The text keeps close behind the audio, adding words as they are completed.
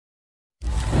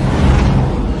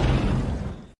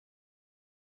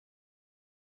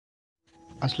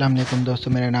अस्सलाम वालेकुम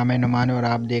दोस्तों, मेरा नाम है नुमान और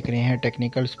आप देख रहे हैं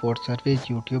technical sports service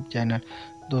YouTube channel.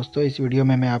 दोस्तों, इस वीडियो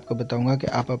में मैं आपको बताऊंगा कि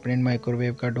आप अपने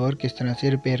माइक्रोवेव का डोर किस तरह से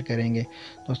रिपेयर करेंगे।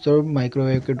 दोस्तों,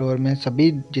 माइक्रोवेव के डोर में सभी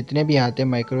जितने भी आते हैं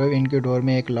माइक्रोवेव, इनके डोर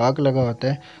में एक लॉक लगा होता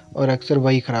है और अक्सर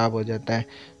वही ख़राब हो जाता है।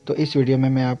 तो इस वीडियो में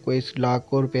मैं आपको इस लॉक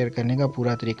को रिपेयर करने का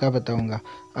पूरा तरीका बताऊँगा।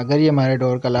 अगर ये हमारे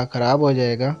डोर का लॉक ख़राब हो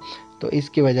जाएगा तो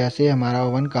इसकी वजह से हमारा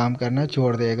ओवन काम करना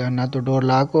छोड़ देगा, ना तो डोर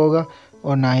लॉक होगा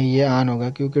और ना ही ये ऑन होगा,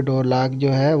 क्योंकि डोर लॉक जो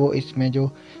है वो इसमें जो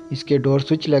इसके डोर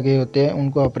स्विच लगे होते हैं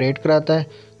उनको ऑपरेट कराता है।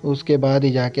 तो उसके बाद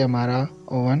ही जाके हमारा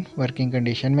ओवन वर्किंग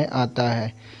कंडीशन में आता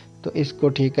है। तो इसको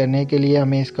ठीक करने के लिए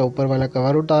हमें इसका ऊपर वाला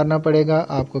कवर उतारना पड़ेगा।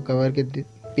 आपको कवर के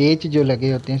पेच जो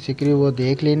लगे होते हैं सिकरी वो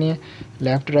देख लेनी है।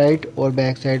 लेफ़्ट राइट और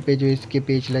बैक साइड पे जो इसके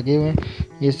पेच लगे हुए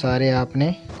हैं ये सारे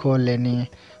आपने खोल लेने हैं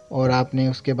और आपने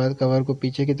उसके बाद कवर को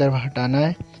पीछे की तरफ हटाना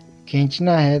है,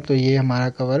 खींचना है, तो ये हमारा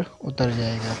कवर उतर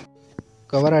जाएगा।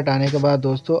 कवर हटाने के बाद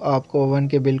दोस्तों आपको ओवन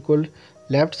के बिल्कुल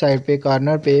लेफ़्ट साइड पे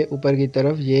कॉर्नर पे ऊपर की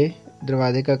तरफ ये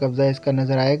दरवाजे का कब्ज़ा इसका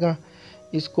नज़र आएगा।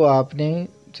 इसको आपने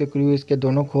स्क्रू इसके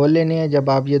दोनों खोल लेने हैं। जब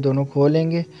आप ये दोनों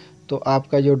खोलेंगे तो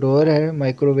आपका जो डोर है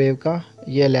माइक्रोवेव का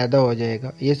ये अलहदा हो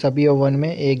जाएगा। ये सभी ओवन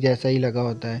में एक जैसा ही लगा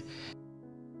होता है।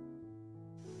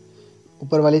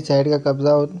 ऊपर वाली साइड का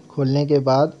कब्ज़ा खोलने के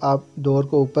बाद आप डोर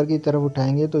को ऊपर की तरफ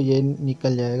उठाएंगे तो ये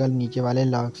निकल जाएगा नीचे वाले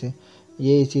लॉक से।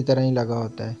 ये इसी तरह ही लगा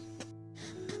होता है।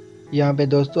 यहाँ पे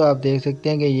दोस्तों आप देख सकते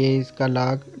हैं कि ये इसका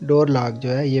लॉक, डोर लॉक जो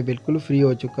है ये बिल्कुल फ्री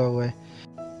हो चुका हुआ है।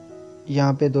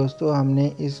 यहाँ पे दोस्तों हमने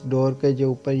इस डोर के जो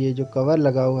ऊपर ये जो कवर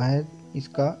लगा हुआ है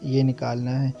इसका ये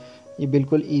निकालना है। ये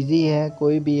बिल्कुल इजी है।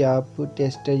 कोई भी आप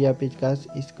टेस्टर या पेचकस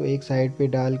इसको एक साइड पे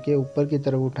डाल के ऊपर की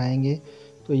तरफ उठाएंगे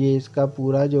तो ये इसका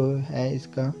पूरा जो है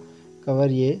इसका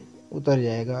कवर ये उतर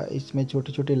जाएगा। इसमें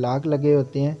छोटे छोटे लॉक लगे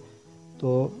होते हैं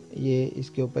तो ये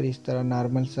इसके ऊपर इस तरह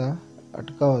नॉर्मल सा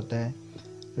अटका होता है।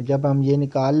 तो जब हम ये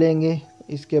निकाल लेंगे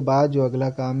इसके बाद जो अगला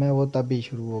काम है वो तभी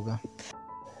शुरू होगा।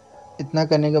 इतना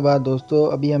करने के बाद दोस्तों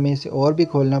अभी हमें इसे और भी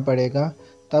खोलना पड़ेगा,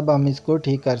 तब हम इसको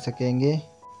ठीक कर सकेंगे।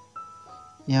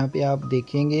 यहाँ पे आप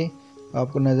देखेंगे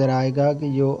आपको नज़र आएगा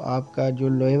कि जो आपका जो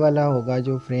लोहे वाला होगा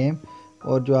जो फ्रेम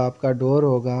और जो आपका डोर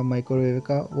होगा माइक्रोवेव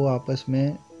का वो आपस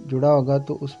में जुड़ा होगा,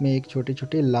 तो उसमें एक छोटे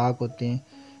छोटे लॉक होते हैं।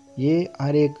 ये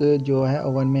हर एक जो है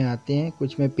ओवन में आते हैं,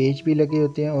 कुछ में पेच भी लगे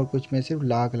होते हैं और कुछ में सिर्फ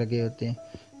लॉक लगे होते हैं।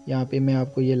 यहाँ पे मैं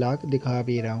आपको ये लॉक दिखा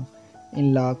भी रहा हूँ।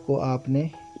 इन लॉक को आपने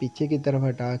पीछे की तरफ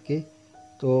हटा के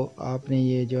तो आपने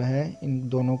ये जो है इन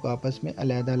दोनों को आपस में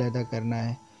अलग-अलग करना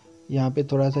है। यहाँ पे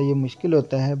थोड़ा सा ये मुश्किल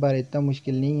होता है पर इतना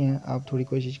मुश्किल नहीं है। आप थोड़ी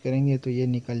कोशिश करेंगे तो ये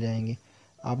निकल जाएंगे।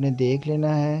 आपने देख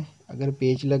लेना है, अगर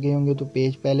पेच लगे होंगे तो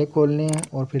पेच पहले खोलने हैं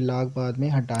और फिर लॉक बाद में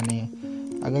हटाने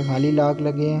हैं। अगर खाली लॉक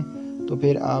लगे हैं तो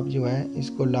फिर आप जो है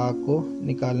इसको लॉक को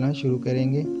निकालना शुरू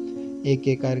करेंगे। एक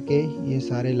एक करके ये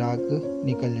सारे लॉक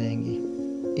निकल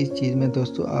जाएंगे। इस चीज़ में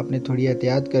दोस्तों आपने थोड़ी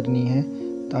एहतियात करनी है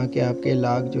ताकि आपके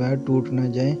लॉक जो है टूट ना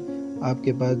जाए।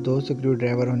 आपके पास 2 स्क्रू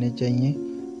ड्राइवर होने चाहिए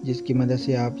जिसकी मदद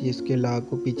से आप इसके लॉक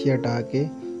को पीछे हटा के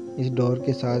इस डोर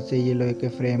के साथ से ये लोहे के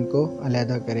फ्रेम को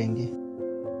अलहदा करेंगे।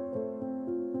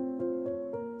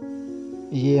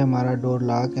 ये हमारा डोर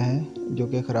लॉक है जो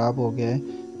कि ख़राब हो गया है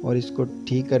और इसको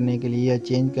ठीक करने के लिए या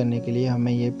चेंज करने के लिए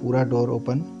हमें ये पूरा डोर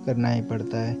ओपन करना ही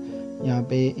पड़ता है। यहाँ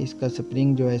पे इसका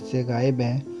स्प्रिंग जो है इससे गायब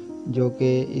है, जो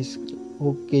कि इस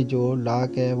हुक के जो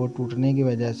लॉक है वो टूटने की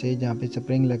वजह से जहाँ पे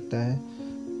स्प्रिंग लगता है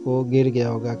वो गिर गया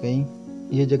होगा कहीं।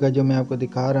 ये जगह जो मैं आपको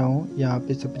दिखा रहा हूँ यहाँ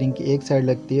पे स्प्रिंग की एक साइड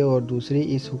लगती है और दूसरी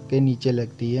इस हुक के नीचे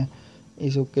लगती है।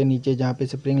 इस हुक के नीचे जहाँ पे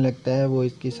स्प्रिंग लगता है वो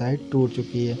इसकी साइड टूट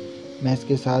चुकी है। मैं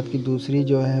इसके साथ की दूसरी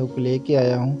जो है हुक लेके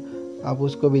आया हूँ। आप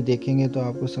उसको भी देखेंगे तो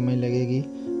आपको समझ लगेगी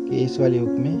कि इस वाली हुक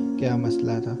में क्या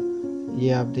मसला था। ये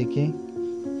आप देखें,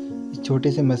 इस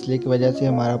छोटे से मसले की वजह से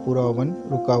हमारा पूरा ओवन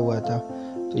रुका हुआ था।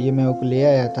 तो ये मैं हुक ले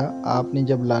आया था। आपने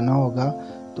जब लाना होगा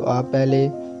तो आप पहले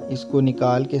इसको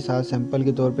निकाल के साथ सैंपल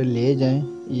के तौर पे ले जाएं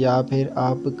या फिर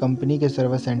आप कंपनी के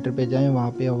सर्विस सेंटर पे जाएं,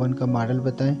 वहाँ पे ओवन का मॉडल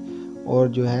बताएं और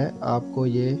जो है आपको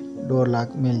ये डोर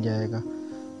लॉक मिल जाएगा।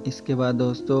 इसके बाद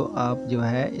दोस्तों आप जो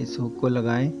है इस हुक को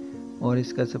लगाएं और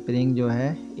इसका स्प्रिंग जो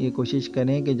है ये कोशिश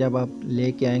करें कि जब आप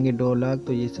लेके आएंगे डोर लॉक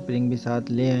तो ये स्प्रिंग भी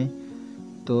साथ ले आएँ।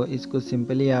 तो इसको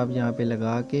सिंपली आप यहाँ पे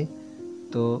लगा के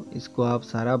तो इसको आप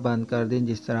सारा बंद कर दें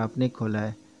जिस तरह आपने खोला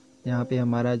है। यहाँ पे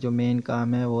हमारा जो मेन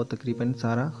काम है वो तकरीबन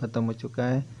सारा ख़त्म हो चुका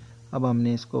है। अब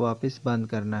हमने इसको वापस बंद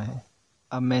करना है।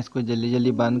 अब मैं इसको जल्दी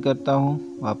जल्दी बंद करता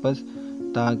हूँ वापस,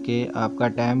 ताकि आपका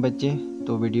टाइम बचे।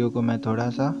 तो वीडियो को मैं थोड़ा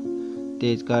सा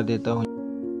तेज़ कर देता हूँ।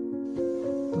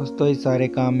 दोस्तों, इस सारे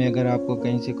काम में अगर आपको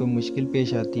कहीं से कोई मुश्किल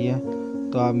पेश आती है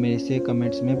तो आप मेरे से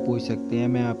कमेंट्स में पूछ सकते हैं,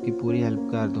 मैं आपकी पूरी हेल्प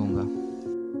कर दूँगा।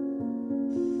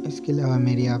 इसके अलावा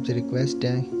मेरी आपसे रिक्वेस्ट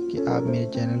है कि आप मेरे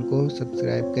चैनल को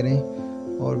सब्सक्राइब करें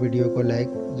और वीडियो को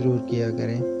लाइक ज़रूर किया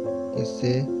करें।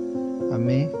 इससे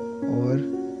हमें और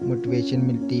मोटिवेशन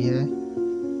मिलती है,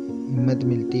 हिम्मत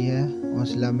मिलती है,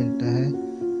 हौसला मिलता है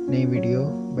नई वीडियो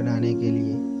बनाने के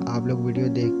लिए। आप लोग वीडियो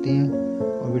देखते हैं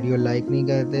और वीडियो लाइक नहीं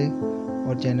करते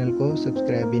और चैनल को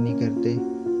सब्सक्राइब भी नहीं करते।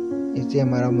 इससे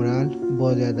हमारा मोराल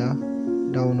बहुत ज़्यादा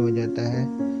डाउन हो जाता है,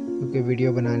 क्योंकि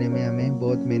वीडियो बनाने में हमें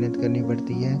बहुत मेहनत करनी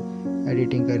पड़ती है,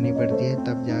 एडिटिंग करनी पड़ती है,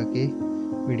 तब जाके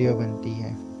वीडियो बनती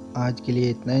है। आज के लिए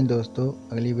इतना ही दोस्तों,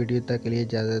 अगली वीडियो तक के लिए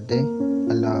इजाज़त दें।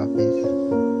 अल्लाह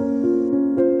हाफिज़।